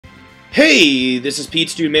Hey, this is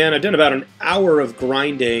Pete's Dude, man. I've done about an hour of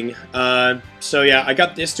grinding. So yeah, I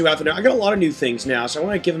got this 2 outfit now. I got a lot of new things now, so I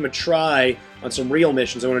want to give them a try on some real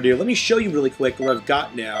missions I want to do. Let me show you really quick what I've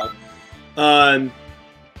got now.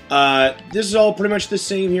 This is all pretty much the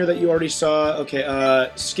same here that you already saw.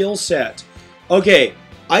 Okay, skill set. Okay,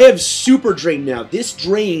 I have Super Drain now. This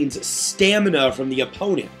drains stamina from the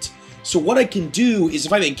opponent. So what I can do is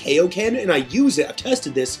if I'm in Kaioken and I use it, I've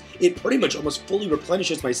tested this, it pretty much almost fully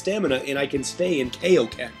replenishes my stamina and I can stay in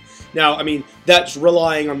Kaioken. Now, I mean, that's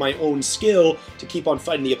relying on my own skill to keep on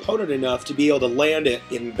fighting the opponent enough to be able to land it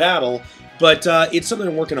in battle, but it's something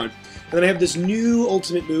I'm working on. And then I have this new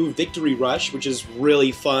ultimate move, Victory Rush, which is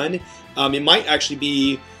really fun. It might actually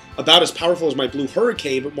be about as powerful as my Blue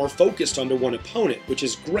Hurricane, but more focused onto one opponent, which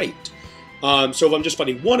is great. So if I'm just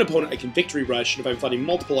fighting one opponent, I can Victory Rush, and if I'm fighting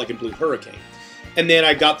multiple, I can Blue Hurricane. And then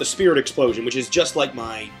I got the Spirit Explosion, which is just like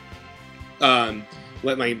my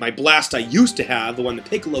blast I used to have, the one that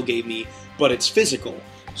Piccolo gave me, but it's physical,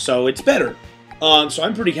 so it's better. So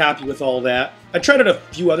I'm pretty happy with all that. I tried out a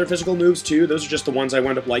few other physical moves too. Those are just the ones I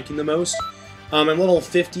wound up liking the most. I'm level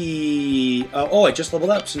 50... oh, I just leveled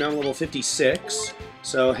up, so now I'm level 56.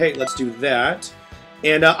 So hey, let's do that.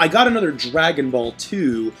 And I got another Dragon Ball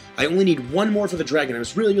too. I only need one more for the dragon. I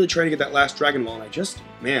was really, really trying to get that last Dragon Ball, and I just,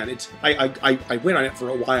 man, I went on it for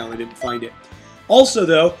a while and I didn't find it. Also,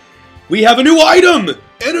 though, we have a new item!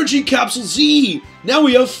 Energy Capsule Z! Now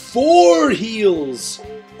we have 4 heals!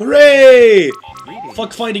 Hooray!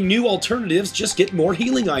 Fuck finding new alternatives, just get more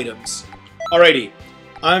healing items. Alrighty,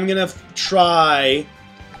 I'm gonna try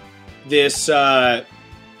this, wait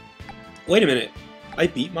a minute. I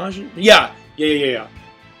beat Majin? Yeah.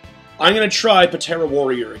 I'm gonna try Patera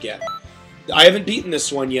Warrior again. I haven't beaten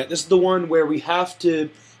this one yet. This is the one where we have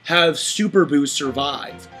to have Super Boo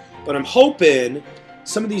survive. But I'm hoping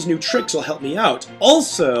some of these new tricks will help me out.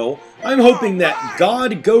 Also, I'm hoping that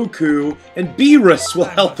God Goku and Beerus will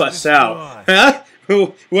help us out. Huh?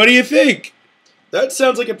 What do you think? That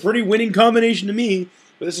sounds like a pretty winning combination to me.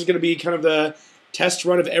 But this is gonna be kind of the test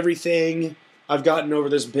run of everything I've gotten over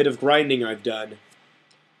this bit of grinding I've done.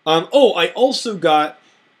 Oh, I also got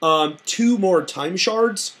 2 more time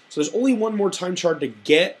shards. So there's only 1 more time shard to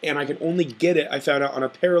get, and I can only get it, I found out, on a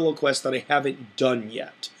parallel quest that I haven't done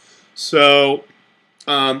yet. So,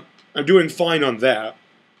 I'm doing fine on that.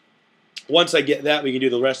 Once I get that, we can do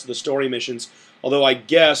the rest of the story missions. Although I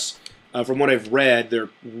guess, from what I've read, they're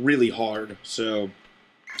really hard. So,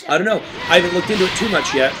 I don't know. I haven't looked into it too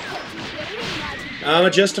much yet.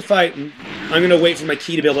 I'm just a fighting. I'm going to wait for my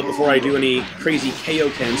key to build up before I do any crazy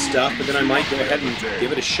Kaioken stuff, but then I might go ahead and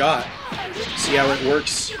give it a shot. See how it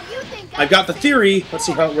works. I've got the theory. Let's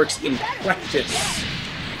see how it works in practice.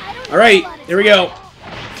 Alright, here we go.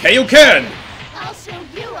 Kaioken!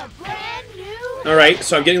 Alright,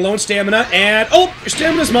 so I'm getting low on stamina, and... oh! Your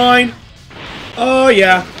stamina's mine! Oh,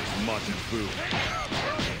 yeah.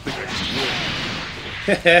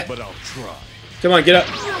 But I'll try. Come on, get up.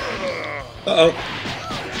 Uh-oh.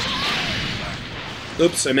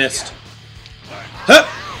 Oops, I missed. Huh!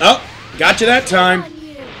 Oh, got you that time.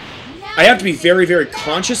 I have to be very, very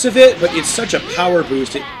conscious of it, but it's such a power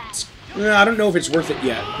boost. I don't know if it's worth it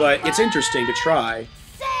yet, but it's interesting to try.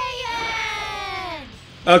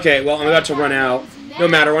 Okay, well, I'm about to run out. No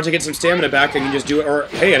matter, once I get some stamina back, I can just do it. Or,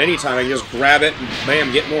 hey, at any time, I can just grab it and,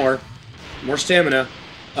 bam, get more. More stamina.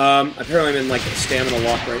 Apparently I'm in, like, a stamina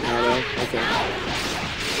lock right now, though. Okay.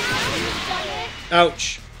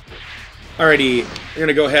 Ouch. Alrighty, I'm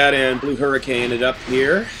gonna go ahead and Blue Hurricane it up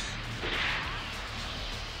here.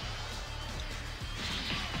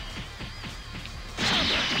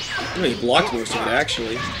 Oh, he blocked most of it,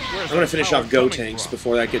 actually. I'm gonna finish off Gotenks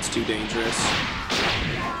before that gets too dangerous.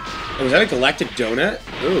 Oh, was that a Galactic Donut?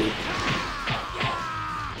 Ooh.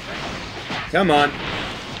 Come on.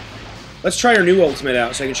 Let's try our new ultimate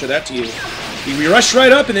out so I can show that to you. We rushed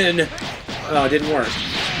right up and then... oh, it didn't work.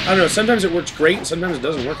 I don't know, sometimes it works great and sometimes it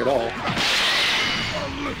doesn't work at all.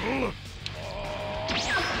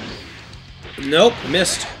 Nope,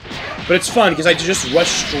 missed. But it's fun because I just rush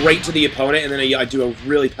straight to the opponent and then I do a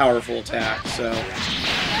really powerful attack, so...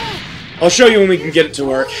 I'll show you when we can get it to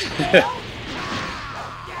work.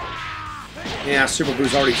 Yeah, Super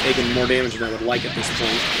Boo's already taken more damage than I would like at this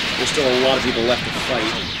point. There's still a lot of people left to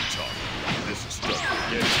fight.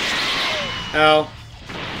 Ow.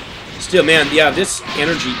 Still, man, yeah, this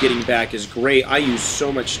energy getting back is great. I use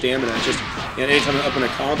so much stamina. It's just, and anytime I open a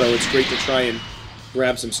combo, it's great to try and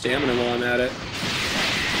grab some stamina while I'm at it.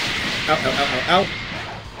 Ow, ow, ow, ow, ow.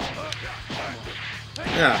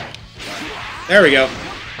 Ah. There we go.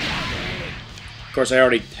 Of course, I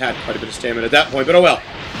already had quite a bit of stamina at that point, but oh well.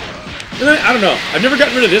 And then, I don't know. I've never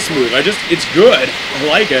gotten rid of this move. It's good. I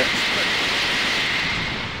like it.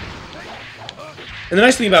 And the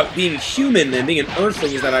nice thing about being human and being an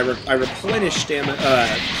earthling is that I replenish stamina,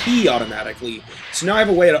 ki automatically. So now I have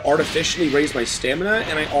a way to artificially raise my stamina,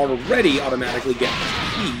 and I already automatically get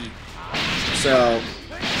ki. So,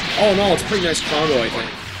 all in all, it's a pretty nice combo, I think.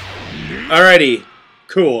 Alrighty.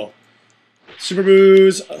 Cool. Super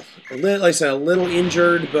Boo's, like I said, a little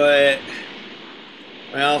injured, but,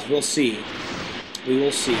 well, we'll see. We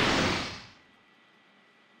will see.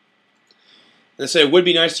 And so it would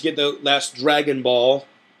be nice to get the last Dragon Ball,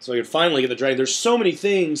 so I could finally get the Dragon. There's so many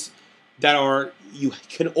things that you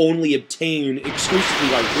can only obtain exclusively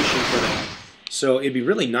by wishing for them. So it'd be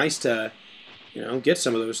really nice to, get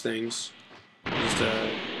some of those things. Just,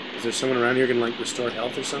 is there someone around here who can, like, restore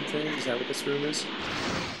health or something? Is that what this room is?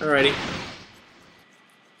 Alrighty.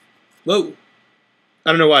 Whoa! I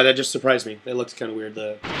don't know why, that just surprised me. That looked kind of weird,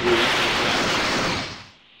 the...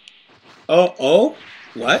 Oh?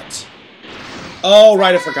 What? Oh,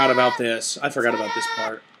 right, I forgot about this. I forgot about this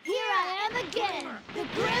part. Here I am again, the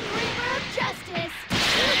Grim Reaper of Justice,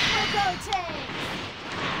 Goten.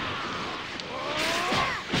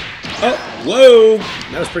 Oh, whoa!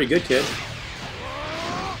 That was pretty good, kid.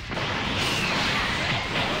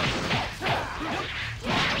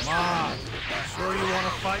 Come on. Sure you want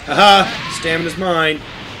to fight? Haha! Stamina's mine.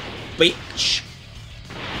 Bitch.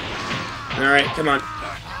 Alright, come on.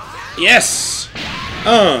 Yes!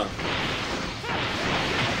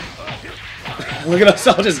 Look at us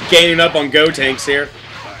all just gaining up on Gotenks here.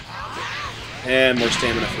 And more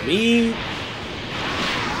stamina for me.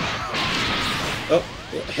 Oh,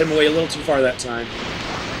 hit him away a little too far that time.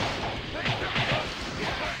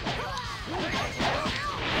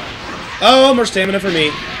 Oh, more stamina for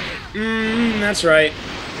me. That's right.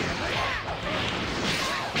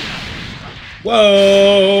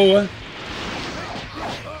 Whoa!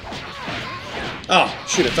 Oh,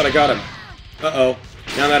 shoot, I thought I got him. Uh-oh.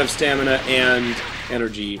 Now I'm out of stamina and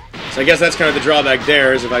energy. So I guess that's kind of the drawback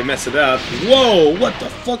there, is if I mess it up. Whoa! What the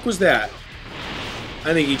fuck was that?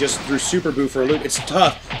 I think he just threw Super Boo for a loop. It's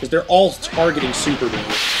tough, because they're all targeting Super Boo.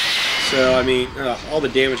 So, I mean, all the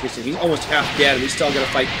damage gets in. He's almost half dead, and we still gotta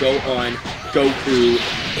fight Gohan, Goku,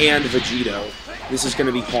 and Vegito. This is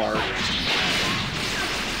gonna be hard.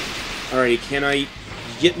 Alrighty, can I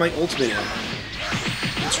get my ultimate in?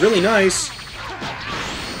 It's really nice.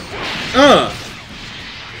 Well,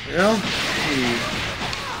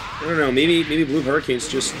 I don't know. Maybe Blue Hurricane's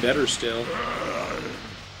just better still.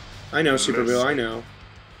 I know, Super Boo. I know.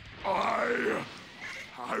 I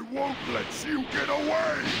won't let you get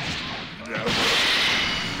away. Never.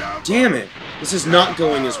 Damn it! This is not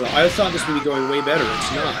going as well. I thought this would be going way better.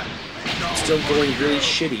 It's not. It's still going really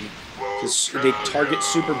shitty because they target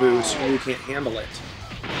Super Boo, so Boo can't handle it.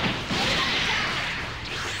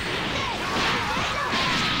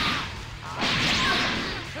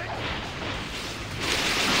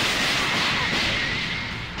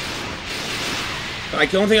 I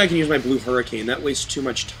don't think I can use my Blue Hurricane. That wastes too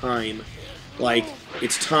much time. Like,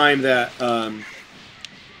 it's time that,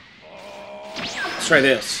 let's try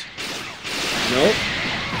this. Nope.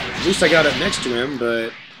 At least I got it next to him,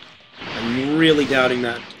 but I'm really doubting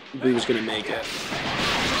that Blue's gonna make it.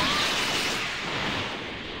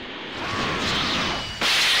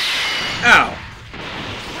 Ow!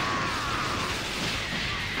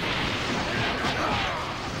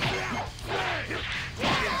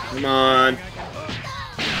 Come on.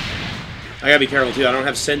 I gotta be careful too. I don't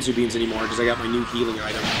have Senzu Beans anymore because I got my new healing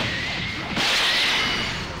item.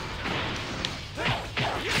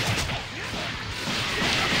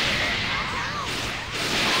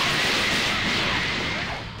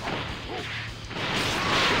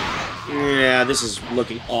 Yeah, this is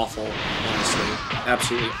looking awful, honestly.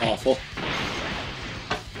 Absolutely awful.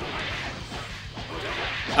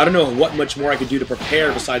 I don't know what much more I could do to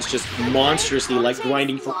prepare besides just monstrously, like,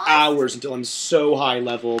 grinding for hours until I'm so high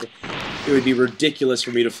leveled. It would be ridiculous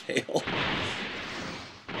for me to fail.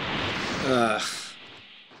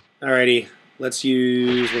 Alrighty, let's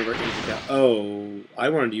use one of our energy capsules. Oh, I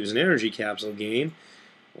wanted to use an energy capsule game.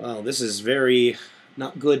 Well, this is very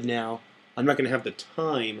not good now. I'm not going to have the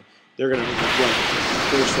time. They're going to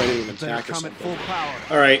burst right into an attack or something.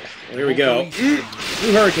 Alright, well, here we go.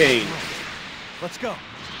 Blue Hurricane. Let's go.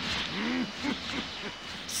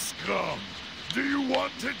 Scum! Do you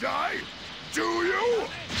want to die? Do you?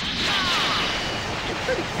 You're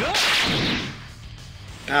pretty good.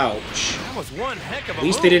 Ouch. That was one heck of a At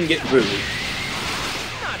least move. they didn't get booed.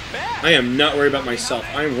 Not bad. I am not worried about myself.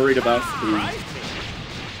 I am worried about food.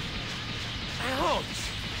 Ouch.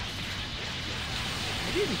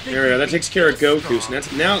 I didn't There we go. That takes care of Goku. So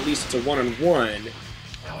that's, now at least it's a one-on-one.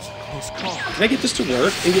 Can I get this to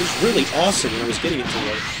work? It was really awesome when I was getting it to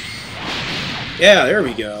work. Yeah, there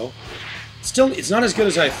we go. Still, it's not as good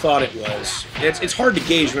as I thought it was. It's hard to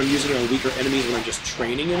gauge when I'm using it on weaker enemies when I'm just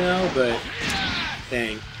training, you know, but...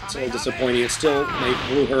 Dang. It's a little disappointing. It's still... My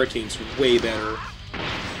Blue Hurricane's way better.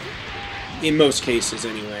 In most cases,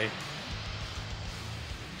 anyway.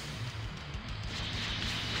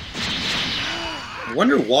 I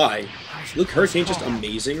wonder why. Is Luke Hurricane just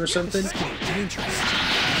amazing or something? This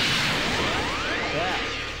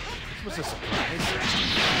was a surprise.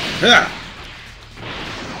 Ha!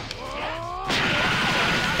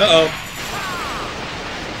 Uh-oh.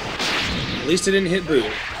 At least it didn't hit Boo.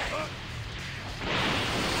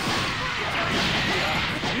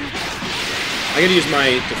 I gotta use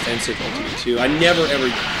my defensive ultimate too. I never ever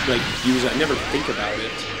like use it. I never think about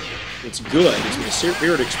it. It's good. It's my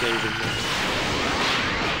spirit explosion.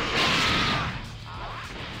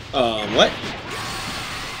 What?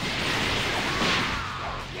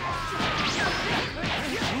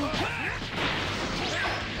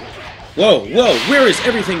 Whoa, whoa, where is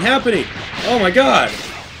everything happening? Oh my god!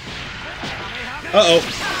 Uh-oh.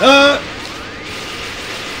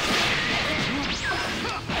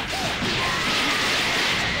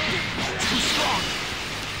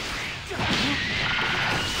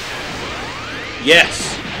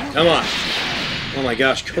 Yes! Come on. Oh my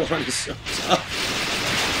gosh, Gohan is so tough.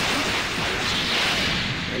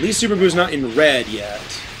 At least Super Boo's not in red yet.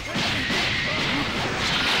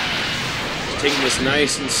 Just taking this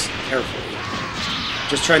nice and carefully.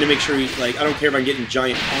 Just trying to make sure he, like, I don't care if I'm getting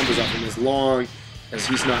giant combos off him as long as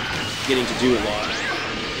he's not getting to do a lot.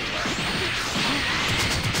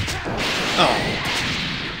 Oh.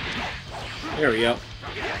 There we go.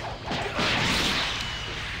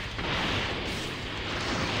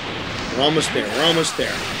 We're almost there. We're almost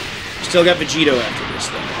there. Still got Vegito after this,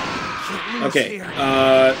 though. Okay.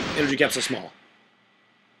 Energy capsule small.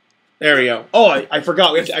 There we go. Oh, I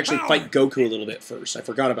forgot. We have to actually fight Goku a little bit first. I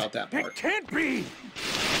forgot about that part. It can't be.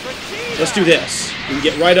 Let's do this. We can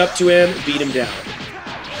get right up to him, beat him down.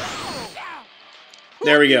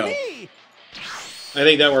 There we go. I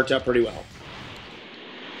think that worked out pretty well.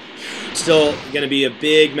 Still going to be a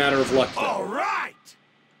big matter of luck, though. All right.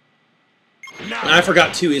 And I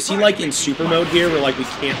forgot, too, is he, like, in super mode here, where, like, we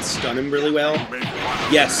can't stun him really well?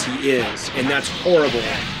 Yes, he is. And that's horrible,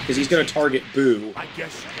 because he's going to target Boo. I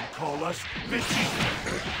guess you can call us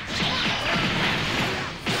Vegeta.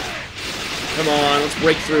 Come on, let's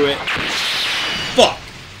break through it. Fuck!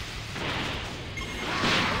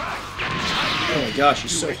 Oh my gosh,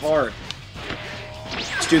 he's so hard.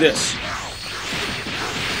 Let's do this.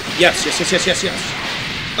 Yes, yes, yes, yes, yes, yes.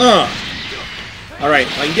 Alright,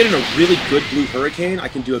 if I can get in a really good Blue Hurricane, I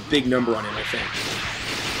can do a big number on him, I think.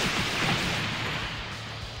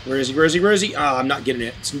 Where is he, where is he, where is he? Ah, I'm not getting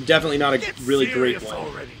it. It's definitely not a really great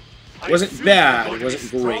one. It wasn't bad, it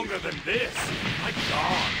wasn't great.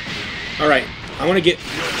 Alright, I want to get...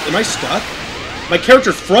 Am I stuck? My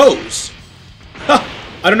character froze!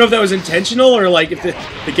 I don't know if that was intentional, or like if the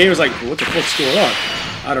game was like, what the fuck's going on?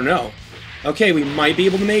 I don't know. Okay, we might be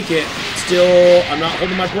able to make it. Still, I'm not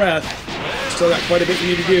holding my breath. Still got quite a bit we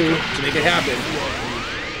need to do to make it happen.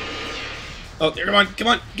 Oh, there, come on, come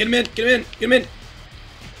on. Get him in, get him in, get him in. I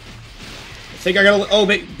think I gotta... Oh,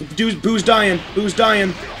 Boo's dying. Boo's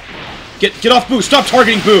dying. Get off Boo. Stop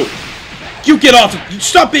targeting Boo. You get off.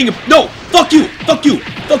 Stop being a... No, fuck you. Fuck you.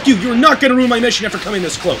 Fuck you. You're not gonna ruin my mission after coming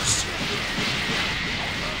this close.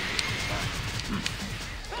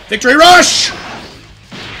 Victory rush!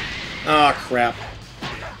 Ah, crap.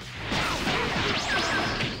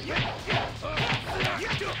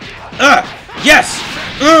 Yes!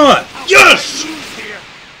 Yes!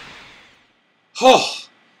 Oh,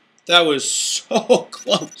 that was so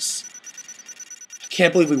close. I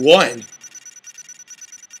can't believe we won.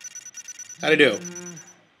 How'd I do? It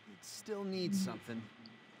still needs something.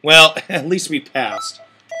 Well, at least we passed.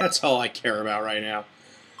 That's all I care about right now.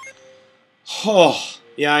 Oh,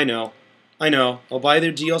 yeah, I know. I know. I'll buy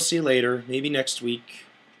their DLC later. Maybe next week.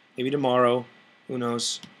 Maybe tomorrow. Who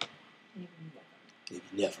knows? Maybe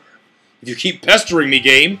never. If you keep pestering me,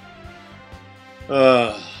 game.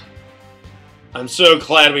 I'm so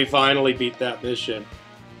glad we finally beat that mission.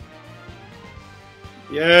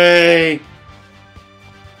 Yay!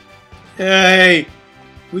 Yay!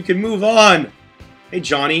 We can move on. Hey,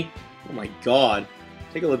 Johnny. Oh my God!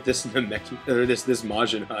 Take a look at this Namekian, or this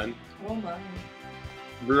Majin Hun. Oh my.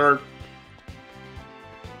 Blur.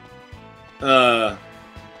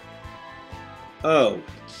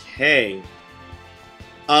 Okay.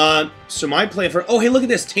 So my plan for... Oh, hey, look at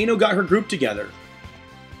this. Tano got her group together.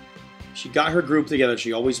 She got her group together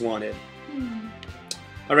she always wanted.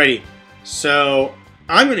 Alrighty, so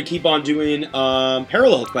I'm going to keep on doing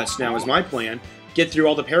parallel quests now is my plan. Get through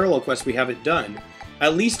all the parallel quests we haven't done.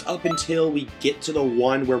 At least up until we get to the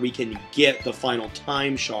one where we can get the final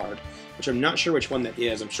time shard. Which I'm not sure which one that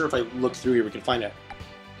is. I'm sure if I look through here we can find it.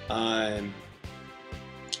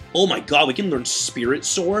 Oh my god, we can learn Spirit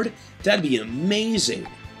Sword? That'd be amazing.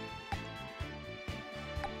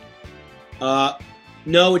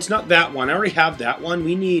 No, it's not that one. I already have that one.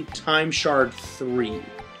 We need Time Shard 3.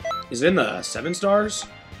 Is it in the 7 stars?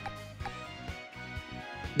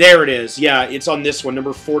 There it is. Yeah, it's on this one,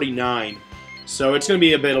 number 49. So it's going to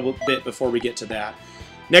be a bit before we get to that.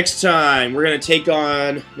 Next time, we're going to take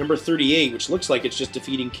on number 38, which looks like it's just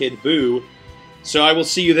defeating Kid Buu. So I will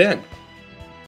see you then.